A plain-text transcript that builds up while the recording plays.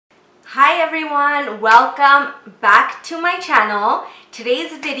Hi everyone, welcome back to my channel.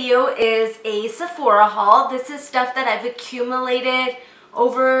 Today's video is a Sephora haul. This is stuff that I've accumulated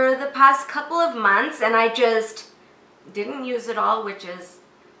over the past couple of months and I just didn't use it all, which is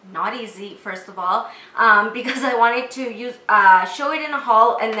not easy, first of all, because I wanted to show it in a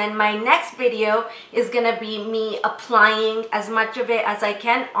haul, and then my next video is gonna be me applying as much of it as I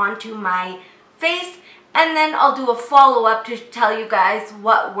can onto my face. And then I'll do a follow-up to tell you guys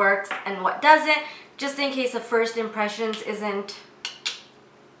what works and what doesn't, just in case the first impressions isn't,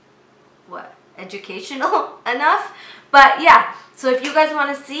 educational enough. But yeah, so if you guys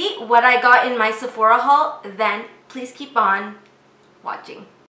want to see what I got in my Sephora haul, then please keep on watching.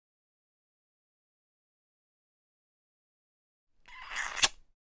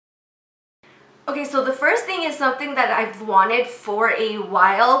 Okay, so the first thing is something that I've wanted for a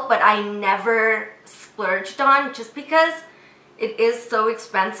while, but I never splurged on just because it is so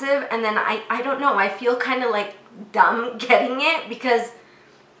expensive. And then I don't know, I feel kind of like dumb getting it because,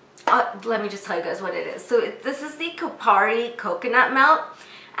 let me just tell you guys what it is. So this is the Kopari coconut melt.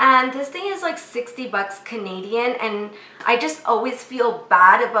 And this thing is like 60 bucks Canadian, and I just always feel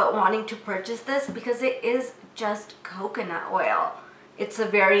bad about wanting to purchase this because it is just coconut oil. It's a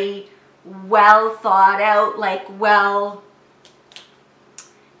very well thought out, like well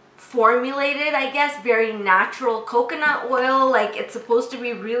formulated, I guess, very natural coconut oil. Like, it's supposed to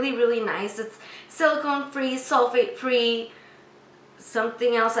be really nice. It's silicone free, sulfate free,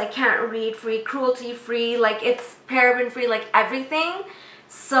 something else I can't read, free, cruelty free, like it's paraben free, like everything.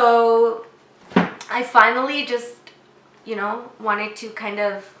 So I finally just, you know, wanted to kind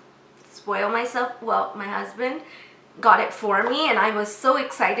of spoil myself. Well, my husband got it for me and I was so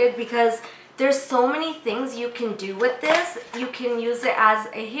excited because there's so many things you can do with this. You can use it as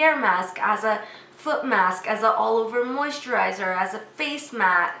a hair mask, as a foot mask, as an all-over moisturizer, as a face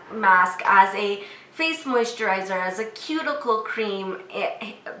mask, as a face moisturizer, as a cuticle cream.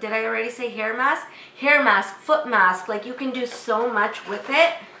 Did I already say hair mask? Hair mask, foot mask. Like, you can do so much with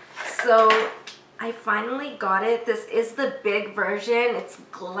it. So I finally got it. This is the big version. It's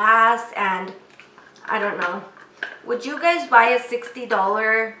glass and I don't know. Would you guys buy a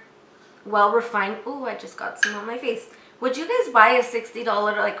 $60 well-refined, ooh, I just got some on my face. Would you guys buy a $60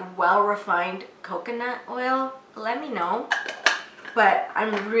 like well-refined coconut oil? Let me know. But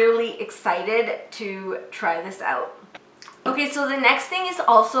I'm really excited to try this out. Okay, so the next thing is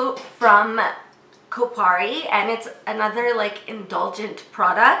also from Kopari, and it's another like indulgent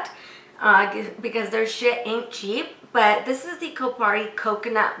product because their shit ain't cheap. But this is the Kopari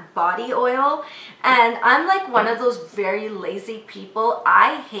coconut body oil, and I'm like one of those very lazy people.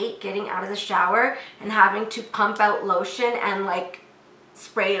 I hate getting out of the shower and having to pump out lotion and like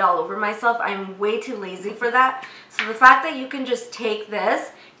spray it all over myself. I'm way too lazy for that. So the fact that you can just take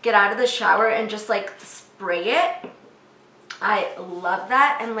this, get out of the shower and just like spray it, I love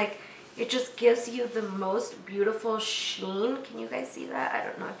that. And like, it just gives you the most beautiful sheen. Can you guys see that? I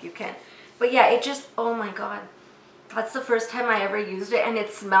don't know if you can, but yeah, it just, oh my god. That's the first time I ever used it and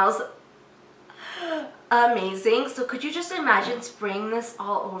it smells amazing. So could you just imagine spraying this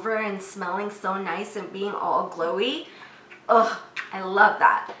all over and smelling so nice and being all glowy? Ugh, I love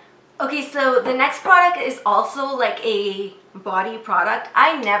that. Okay, so the next product is also like a body product.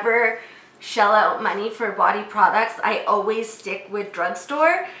 I never shell out money for body products. I always stick with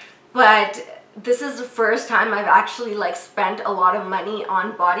drugstore, but this is the first time I've actually like spent a lot of money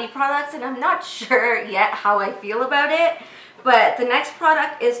on body products, and I'm not sure yet how I feel about it. But the next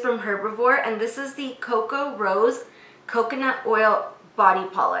product is from Herbivore, and this is the Coco Rose Coconut Oil Body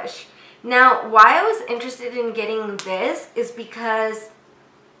Polish. Now, why I was interested in getting this is because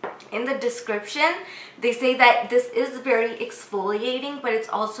in the description they say that this is very exfoliating, but it's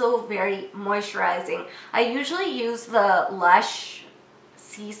also very moisturizing. I usually use the Lush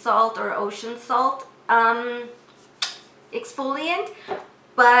sea salt or ocean salt exfoliant,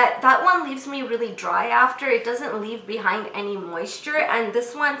 but that one leaves me really dry after. It doesn't leave behind any moisture, and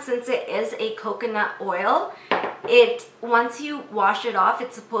this one, since it is a coconut oil, once you wash it off,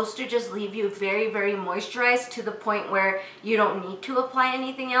 it's supposed to just leave you very moisturized to the point where you don't need to apply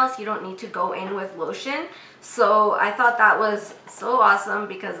anything else. You don't need to go in with lotion. So I thought that was so awesome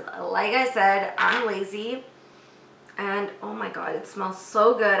because, like I said, I'm lazy. And oh my god, it smells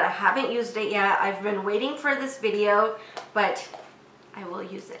so good. I haven't used it yet. I've been waiting for this video, but I will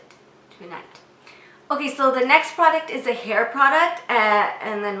use it tonight. Okay, so the next product is a hair product,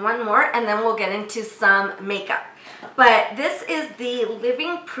 and then one more, and then we'll get into some makeup. But this is the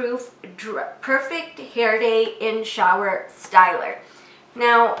Living Proof Perfect Hair Day in Shower Styler.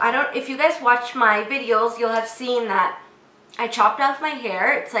 Now, if you guys watch my videos, you'll have seen that I chopped off my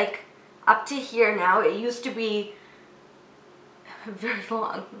hair. It's like up to here now. It used to be very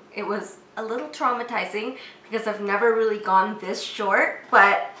long. It was a little traumatizing because I've never really gone this short,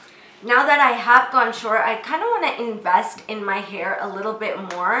 but now that I have gone short, I kind of want to invest in my hair a little bit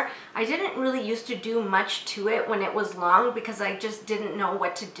more. I didn't really used to do much to it when it was long because I just didn't know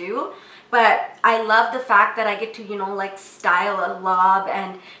what to do. But I love the fact that I get to, you know, like style a lob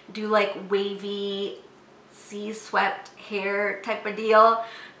and do like wavy, sea-swept hair type of deal.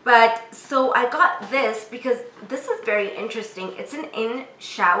 But so I got this because this is very interesting. It's an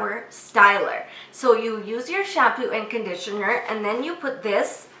in-shower styler. So you use your shampoo and conditioner, and then you put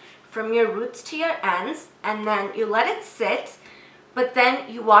this from your roots to your ends, and then you let it sit, but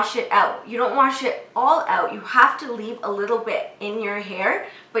then you wash it out. You don't wash it all out. You have to leave a little bit in your hair,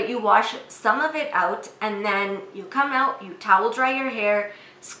 but you wash some of it out, and then you come out, you towel dry your hair,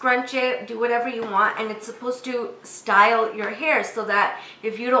 scrunch it, do whatever you want, and it's supposed to style your hair so that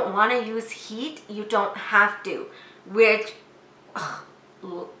if you don't want to use heat, you don't have to, which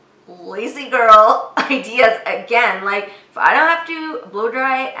lazy girl ideas again. Like, if I don't have to blow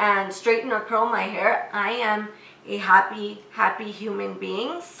dry and straighten or curl my hair, I am a happy human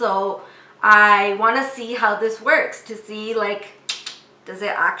being. So I want to see how this works, to see like, does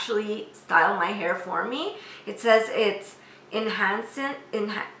it actually style my hair for me. It says it's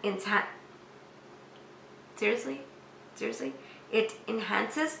seriously, it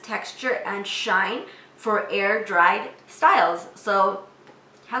enhances texture and shine for air dried styles. So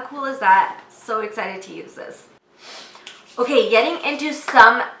how cool is that? So excited to use this. Okay, getting into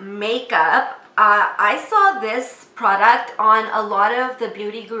some makeup. I saw this product on a lot of the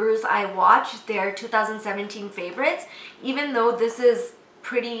beauty gurus I watch, their 2017 favorites. Even though this is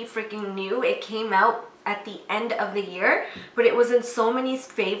pretty freaking new, it came out at the end of the year, but it was in so many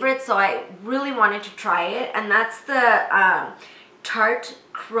favorites, so I really wanted to try it. And that's the Tarte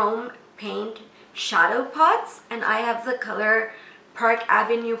Chrome Paint Shadow Pots, and I have the color Park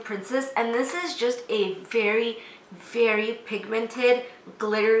Avenue Princess, and this is just a very pigmented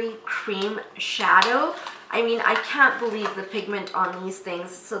glittery cream shadow. I mean, I can't believe the pigment on these things.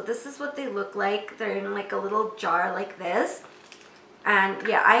 So this is what they look like. They're in like a little jar like this. And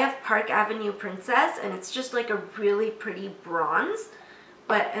yeah, I have Park Avenue Princess, and it's just like a really pretty bronze,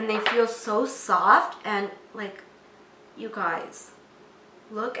 and they feel so soft. And like, you guys,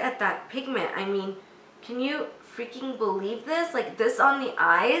 look at that pigment. I mean, can you freaking believe this? Like, this on the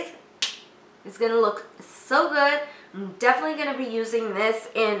eyes is gonna look so good. I'm definitely gonna be using this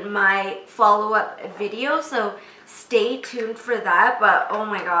in my follow-up video, so stay tuned for that. But oh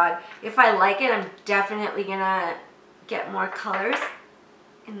my god, if I like it, I'm definitely gonna get more colors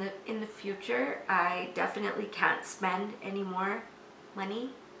in the future. I definitely can't spend any more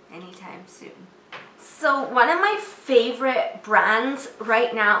money anytime soon. So one of my favorite brands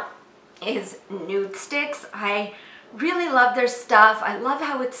right now is Nudestix. I really love their stuff. I love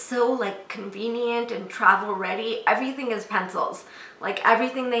how it's so like convenient and travel ready. Everything is pencils. Like,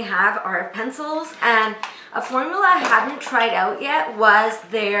 everything they have are pencils. And a formula I haven't tried out yet was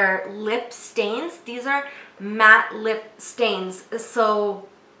their lip stains. These are matte lip stains. So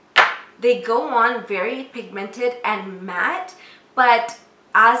they go on very pigmented and matte, but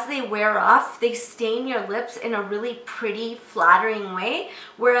as they wear off, they stain your lips in a really pretty, flattering way.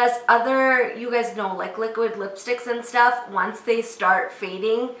 Whereas other, you guys know, like liquid lipsticks and stuff, once they start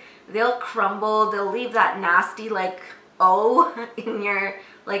fading, they'll crumble. They'll leave that nasty, like, O in your,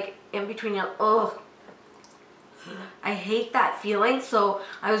 like, in between your, oh. I hate that feeling. So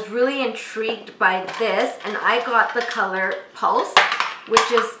I was really intrigued by this, and I got the color Pulse,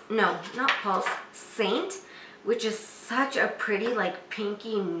 which is, no, not Pulse, Saint, which is such a pretty, like,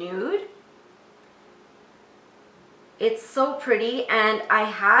 pinky nude. It's so pretty, and I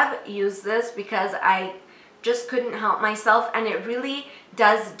have used this because I just couldn't help myself, and it really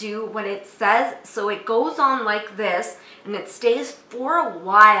does do what it says. So it goes on like this, and it stays for a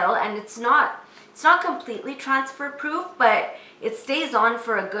while, and it's not completely transfer proof, but it stays on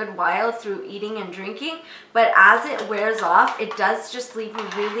for a good while through eating and drinking. But as it wears off, it does just leave a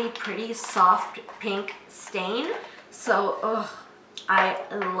really pretty soft pink stain. So, I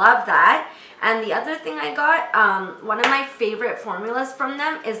love that. And the other thing I got, one of my favorite formulas from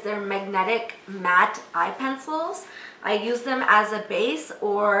them is their magnetic matte eye pencils. I use them as a base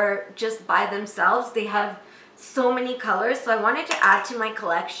or just by themselves. They have so many colors, so I wanted to add to my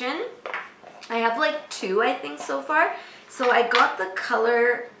collection. I have like 2, I think, so far. So I got the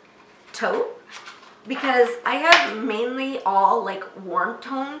color Taupe because I have mainly all like warm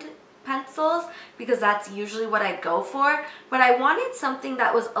toned pencils because that's usually what I go for, but I wanted something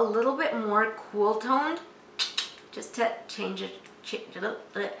that was a little bit more cool toned just to change it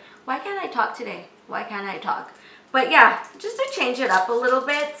Why can't I talk today? Why can't I talk? But yeah, just to change it up a little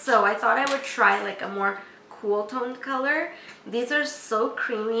bit. So I thought I would try like a more cool toned color. These are so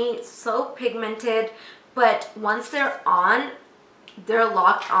creamy, so pigmented, but once they're on, they're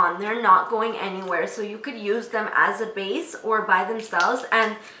locked on. They're not going anywhere. So you could use them as a base or by themselves,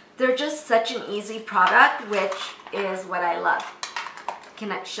 and they're just such an easy product, which is what I love.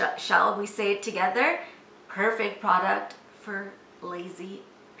 Shall we say it together? Perfect product for lazy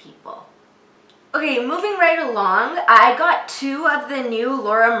people. Okay, moving right along, I got 2 of the new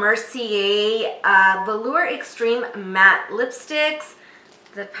Laura Mercier Velour Extreme Matte Lipsticks.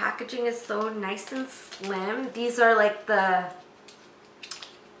 The packaging is so nice and slim. These are like the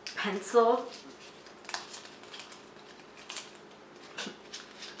pencil.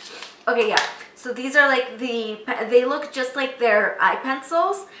 Okay, yeah. So these are like they look just like their eye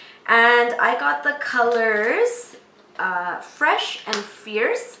pencils. And I got the colors Fresh and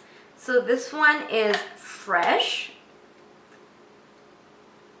Fierce. So this one is Fresh.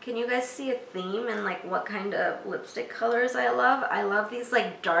 Can you guys see a theme and like what kind of lipstick colors I love? I love these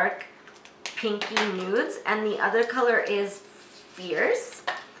like dark pinky nudes. And the other color is Fierce.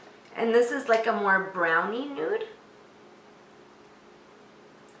 And this is like a more brownie nude.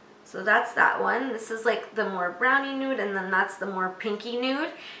 So that's that one. This is like the more brownie nude, and then that's the more pinky nude.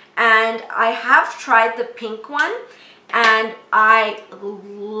 And I have tried the pink one, and I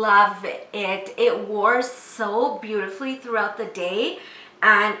love it. It wore so beautifully throughout the day,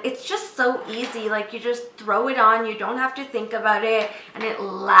 and it's just so easy. Like, you just throw it on, you don't have to think about it, and it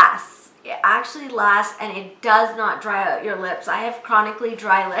lasts. It actually lasts, and it does not dry out your lips. I have chronically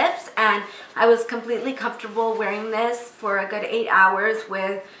dry lips, and I was completely comfortable wearing this for a good 8 hours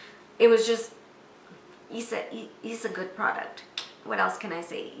with, it was just, it's a good product. What else can I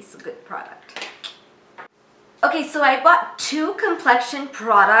say? It's a good product. Okay, so I bought 2 complexion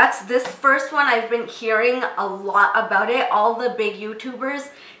products. This first one, I've been hearing a lot about it. All the big YouTubers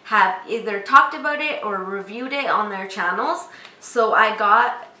have either talked about it or reviewed it on their channels. So I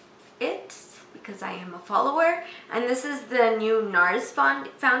got it because I am a follower. And this is the new Nars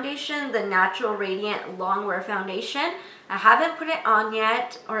foundation, the Natural Radiant Longwear foundation. I haven't put it on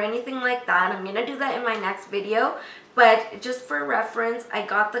yet or anything like that. I'm gonna do that in my next video. But just for reference, I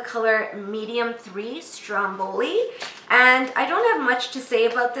got the color Medium 3 Stromboli. And I don't have much to say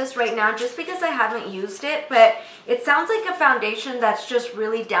about this right now just because I haven't used it. But it sounds like a foundation that's just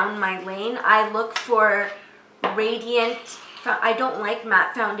really down my lane. I look for radiant, I don't like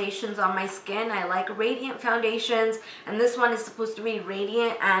matte foundations on my skin. I like radiant foundations. And this one is supposed to be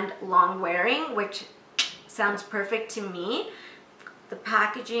radiant and long wearing, which sounds perfect to me. The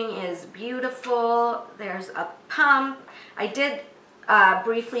packaging is beautiful. There's a pump. I did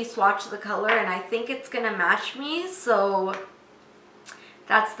briefly swatch the color, and I think it's gonna match me. So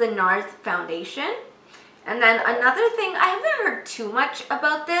that's the Nars foundation. And then another thing, I haven't heard too much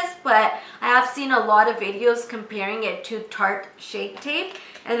about this, but I have seen a lot of videos comparing it to Tarte Shape Tape,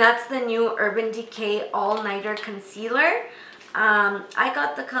 and that's the new Urban Decay All Nighter Concealer. I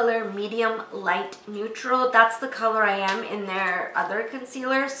got the color Medium Light Neutral. That's the color I am in their other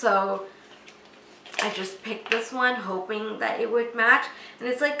concealer, so I just picked this one hoping that it would match. And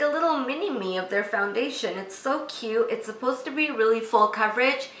it's like a little mini-me of their foundation. It's so cute. It's supposed to be really full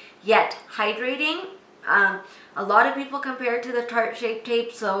coverage, yet hydrating. A lot of people compare it to the Tarte Shape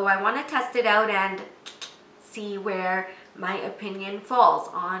Tape, so I want to test it out and see where my opinion falls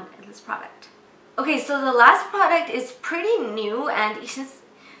on this product. Okay, so the last product is pretty new, and it's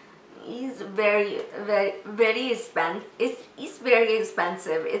very expensive. It's very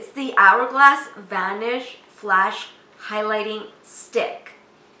expensive. It's the Hourglass Vanish Flash Highlighting Stick.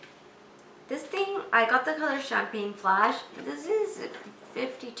 This thing, I got the color Champagne Flash. This is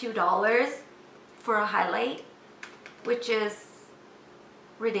 $52 for a highlight, which is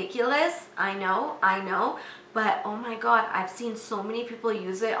ridiculous. I know. But oh my god, I've seen so many people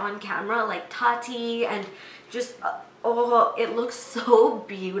use it on camera, like Tati, and just, oh, it looks so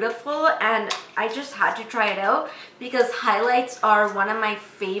beautiful, and I just had to try it out because highlights are one of my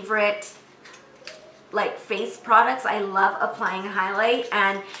favorite, like, face products. I love applying highlight,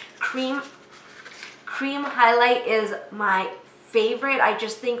 and cream highlight is my favorite. I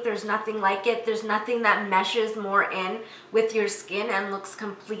just think there's nothing like it. There's nothing that meshes more in with your skin and looks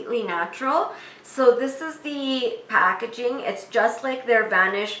completely natural. So this is the packaging. It's just like their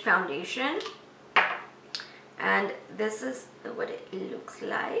Vanish foundation. And this is what it looks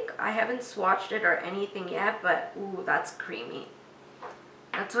like. I haven't swatched it or anything yet, but ooh, that's creamy.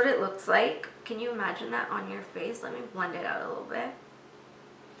 That's what it looks like. Can you imagine that on your face? Let me blend it out a little bit.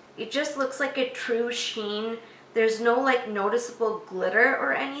 It just looks like a true sheen There's no like noticeable glitter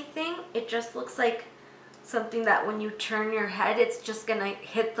or anything. It just looks like something that when you turn your head, it's just gonna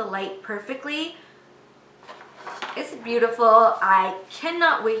hit the light perfectly. It's beautiful. I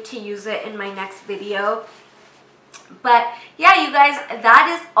cannot wait to use it in my next video. But yeah, you guys,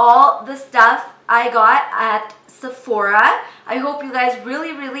 that is all the stuff I got at Sephora. I hope you guys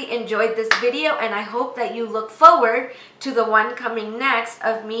really enjoyed this video, and I hope that you look forward to the one coming next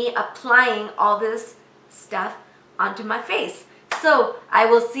of me applying all this stuff onto my face. So I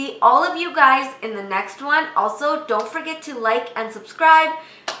will see all of you guys in the next one. Also, don't forget to like and subscribe.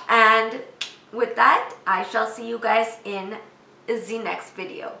 And with that, I shall see you guys in the next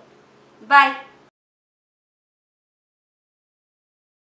video. Bye.